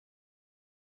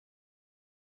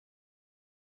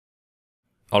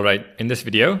Alright, in this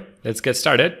video, let's get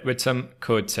started with some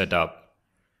code setup.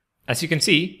 As you can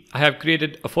see, I have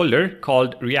created a folder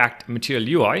called React Material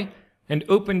UI and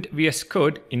opened VS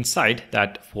Code inside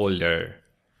that folder.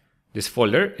 This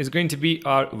folder is going to be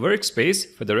our workspace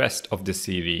for the rest of this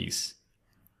series.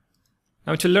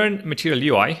 Now to learn Material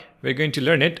UI, we're going to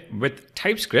learn it with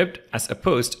TypeScript as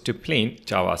opposed to plain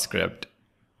JavaScript.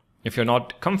 If you're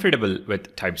not comfortable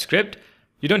with TypeScript,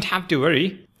 you don't have to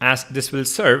worry, as this will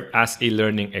serve as a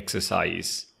learning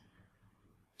exercise.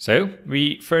 So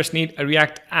we first need a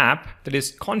React app that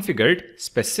is configured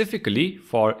specifically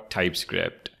for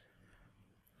TypeScript.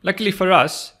 Luckily for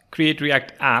us, Create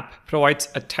React App provides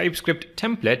a TypeScript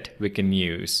template we can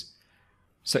use.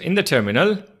 So in the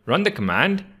terminal, run the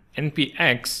command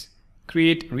npx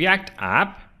create React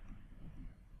app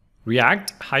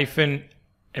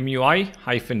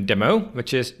react-mui-demo,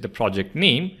 which is the project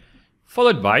name,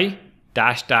 followed by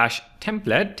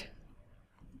 --template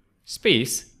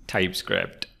space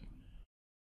TypeScript.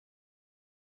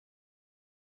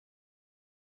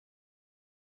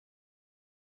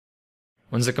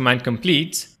 Once the command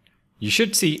completes, you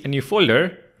should see a new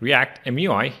folder,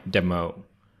 react-mui-demo.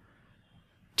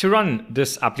 To run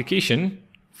this application,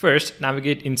 first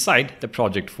navigate inside the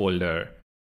project folder.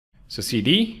 So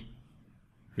cd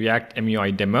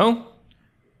react-mui-demo,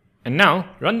 and now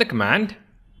run the command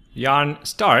yarn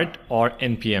start or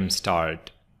npm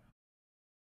start.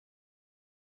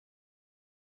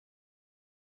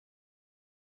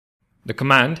 The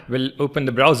command will open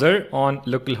the browser on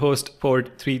localhost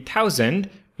port 3000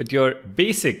 with your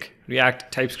basic React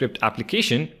TypeScript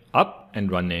application up and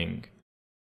running.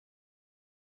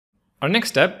 Our next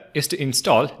step is to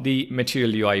install the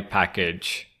Material UI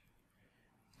package.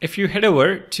 If you head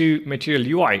over to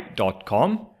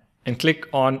materialui.com and click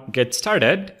on Get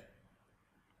Started,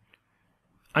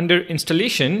 under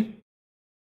Installation,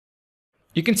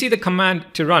 you can see the command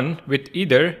to run with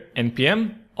either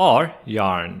npm or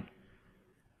yarn.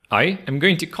 I am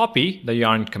going to copy the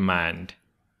yarn command.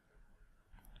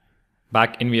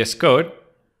 Back in VS Code,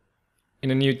 in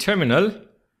a new terminal,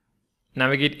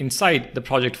 navigate inside the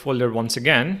project folder once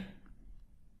again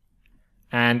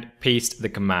and paste the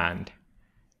command.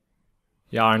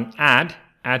 Yarn add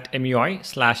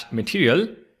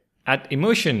 @mui/material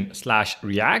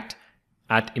 @emotion/react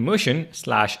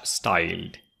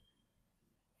 @emotion/styled.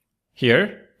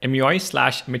 Here,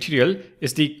 MUI/material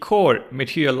is the core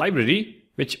material library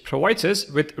which provides us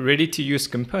with ready-to-use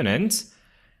components,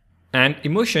 and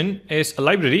Emotion is a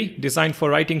library designed for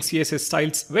writing CSS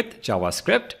styles with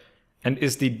JavaScript and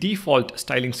is the default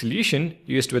styling solution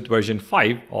used with version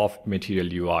 5 of Material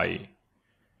UI.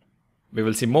 We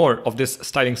will see more of this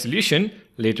styling solution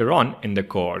later on in the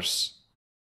course.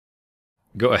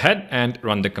 Go ahead and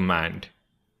run the command.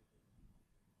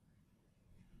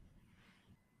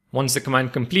 Once the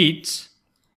command completes,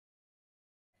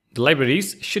 the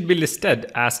libraries should be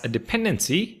listed as a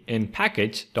dependency in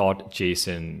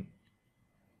package.json.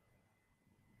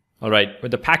 Alright,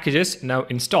 with the packages now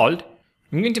installed,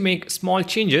 I'm going to make small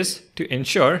changes to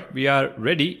ensure we are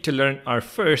ready to learn our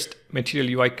first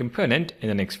Material UI component in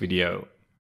the next video.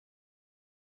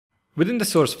 Within the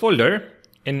source folder,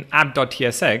 in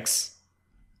app.tsx,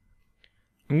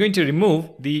 I'm going to remove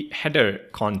the header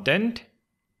content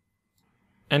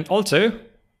and also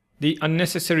the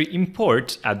unnecessary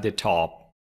imports at the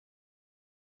top.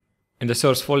 In the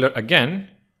source folder again,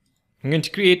 I'm going to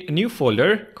create a new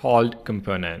folder called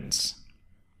components.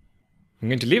 I'm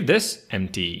going to leave this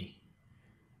empty.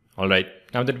 Alright,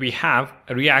 now that we have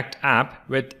a React app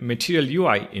with Material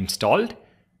UI installed,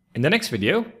 in the next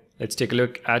video, let's take a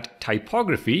look at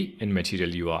typography in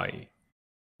Material UI.